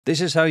This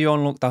is how you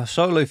unlock the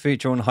solo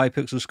feature on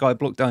Hypixel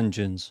Skyblock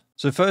dungeons.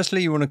 So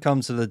firstly, you want to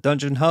come to the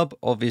dungeon hub,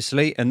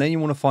 obviously, and then you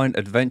want to find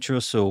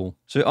Adventurer Saul.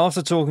 So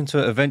after talking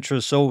to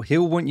Adventurer Saul,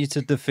 he'll want you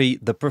to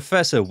defeat the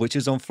Professor, which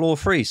is on floor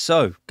 3.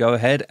 So go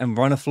ahead and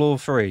run a floor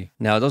 3.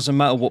 Now, it doesn't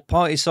matter what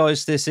party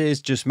size this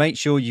is, just make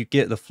sure you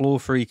get the floor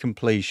 3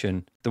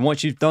 completion. Then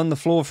once you've done the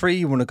floor 3,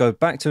 you want to go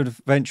back to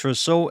Adventurer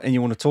Saul and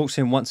you want to talk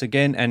to him once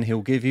again, and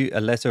he'll give you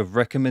a letter of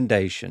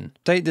recommendation.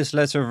 Take this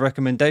letter of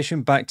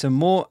recommendation back to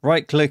Mort,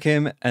 right click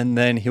him, and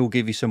then he'll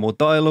give you some more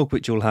dialogue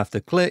which you'll have to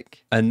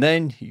click. And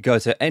then you go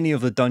to any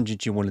of the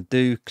dungeons you want to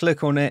do,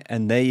 click on it,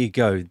 and there you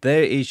go.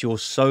 There is your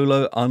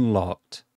solo unlocked.